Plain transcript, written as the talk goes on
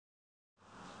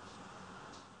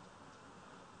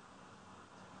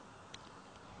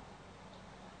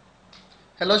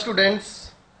Hello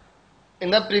students,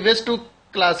 in the previous two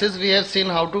classes we have seen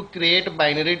how to create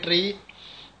binary tree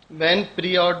when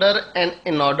pre-order and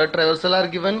in-order traversal are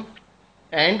given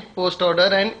and post-order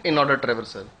and in-order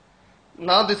traversal.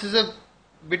 Now this is a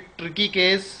bit tricky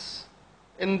case.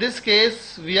 In this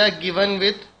case we are given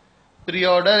with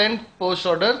pre-order and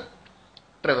post-order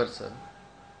traversal.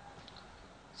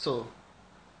 So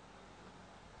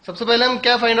सबसे पहले हम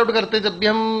क्या find out करते हैं जब भी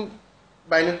हम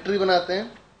binary tree बनाते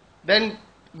हैं, then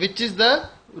which is the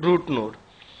root node.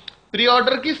 Pre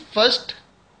order की फर्स्ट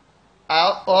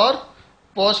और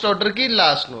पोस्ट ऑर्डर की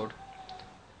last node,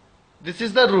 this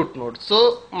is the root node.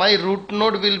 So my root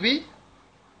node will be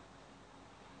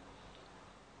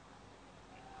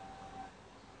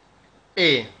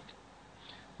A.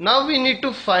 Now we need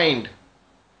to find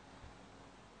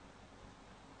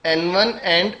N1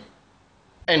 and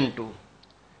N2.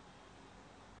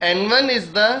 N1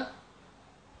 is the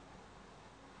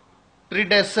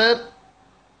predecessor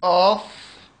of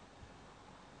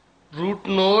root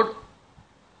node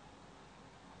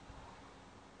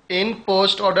in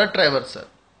post order traversal,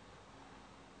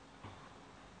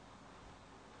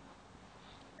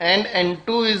 and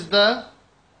N2 is the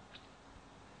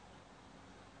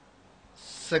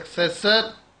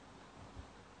successor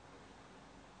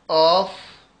of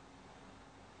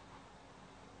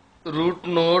root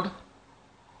node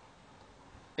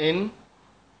in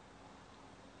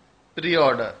pre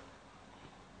order.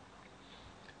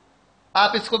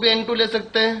 आप इसको भी N2 ले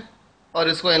सकते हैं और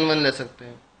इसको N1 ले सकते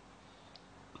हैं.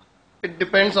 It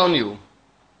depends on you.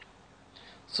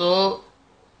 So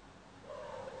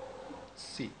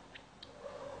C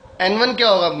N1 क्या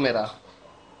होगा मेरा,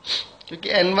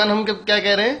 क्योंकि N1 हम क्या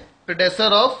कह रहे हैं,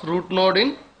 predecessor of root node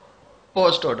in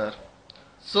post order.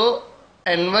 So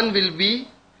N1 will be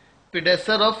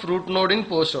predecessor of root node in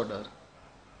post order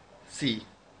C.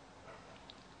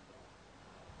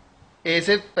 A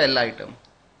से पहला item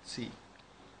C,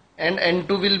 and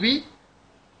N2 will be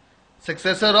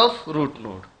successor of root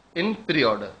node in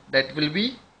pre-order, that will be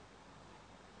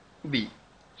B.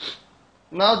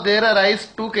 Now there arise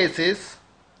two cases.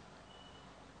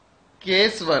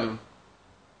 Case 1,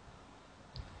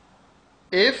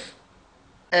 if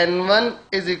N1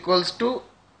 is equals to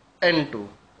N2,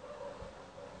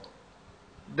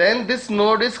 then this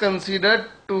node is considered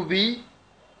to be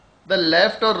the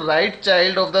left or right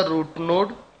child of the root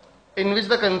node in which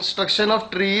the construction of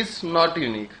tree is not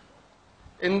unique.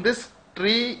 In this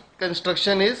tree,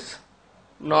 construction is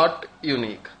not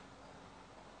unique.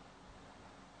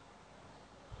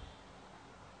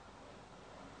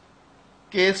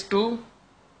 Case 2,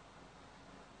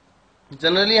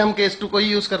 generally हम case 2 को ही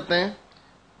use करते हैं.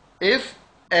 If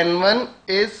N1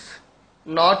 is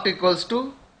not equals to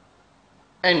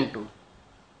N2,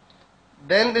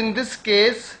 then in this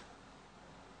case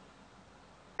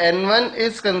N1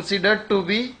 is considered to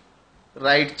be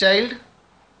right child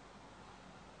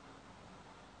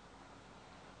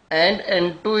and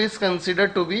N2 is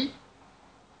considered to be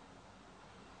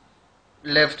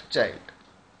left child.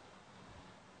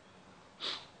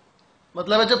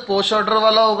 मतलब जो post order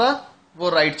वाला होगा वो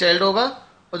right child होगा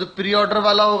और जो प्री ऑर्डर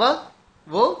वाला होगा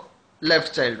वो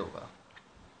लेफ्ट चाइल्ड होगा.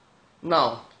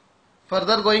 Now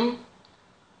further going,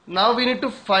 now we need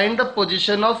to find the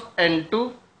position of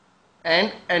N2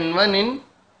 and N1 in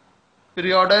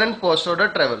pre-order and post-order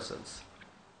traversals.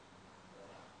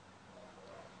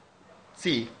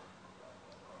 See,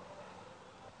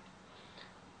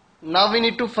 now we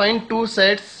need to find two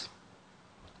sets.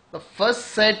 The first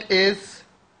set is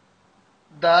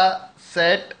the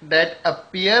set that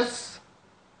appears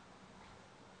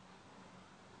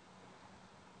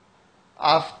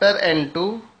after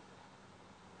N2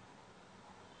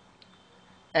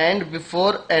 and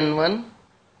before N1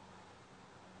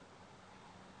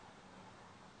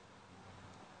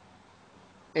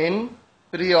 in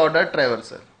pre-order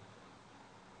traversal.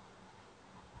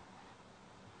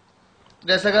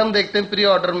 जैसा कि हम देखते हैं pre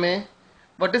order में,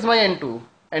 what is my N2?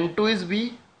 N2 is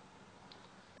B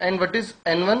and what is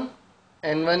N1?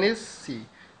 N1 is C.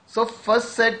 So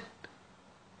first set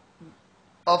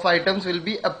of items will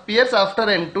be appears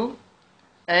after N2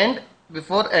 and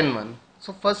before N1.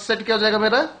 So first set क्या हो जाएगा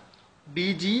मेरा,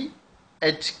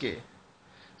 DGHK.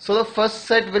 So the first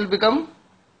set will become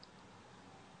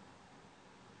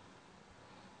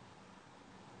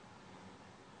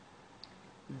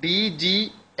D,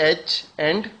 G, H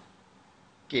and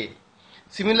K.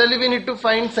 Similarly we need to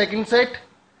find second set,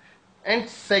 and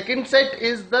second set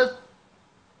is the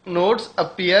nodes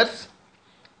appears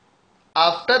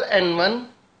after N1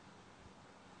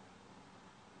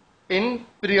 in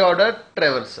pre-order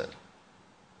traversal.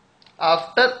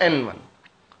 after N1.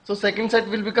 So second set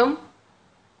will become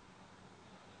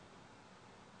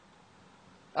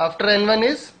after N1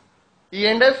 is E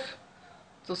and F.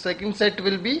 So second set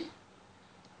will be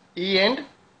E and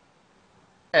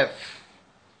F.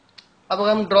 अब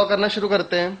हम draw करना शुरू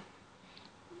करते हैं.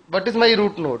 What is my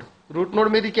root node? Root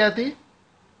node मेरी क्या थी?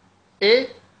 A.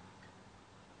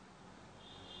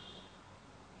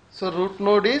 So root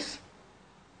node is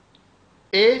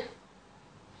A,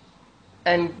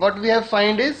 and what we have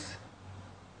find is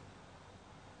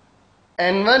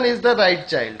N1 is the right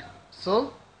child.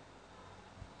 So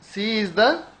C is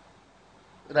the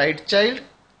right child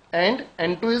and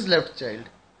N2 is left child.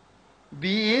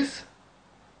 B is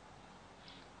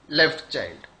left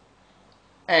child.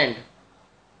 And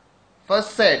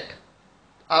first set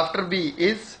after B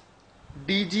is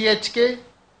DGHK.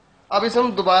 अब इसे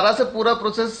हम दोबारा से पूरा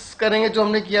process करेंगे जो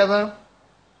हमने किया था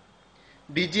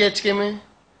DGHK में.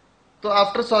 तो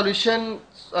after solution,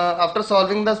 after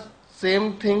solving the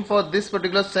same thing for this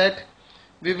particular set,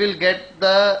 we will get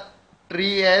the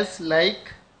tree as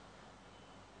like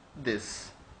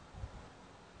this.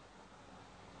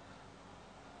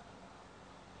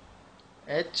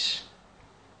 H,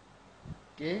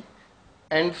 K,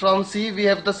 and from C we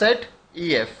have the set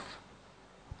EF.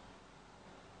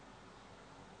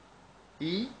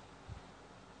 E,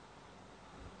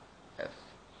 F.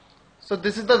 So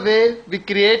this is the way we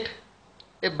create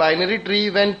a binary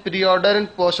tree when pre-order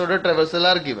and post-order traversal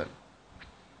are given.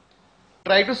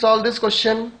 Try to solve this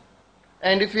question,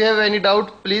 and if you have any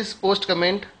doubt, please post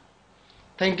comment.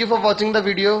 Thank you for watching the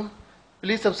video.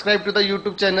 Please subscribe to the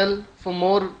YouTube channel for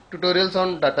more tutorials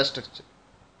on data structure.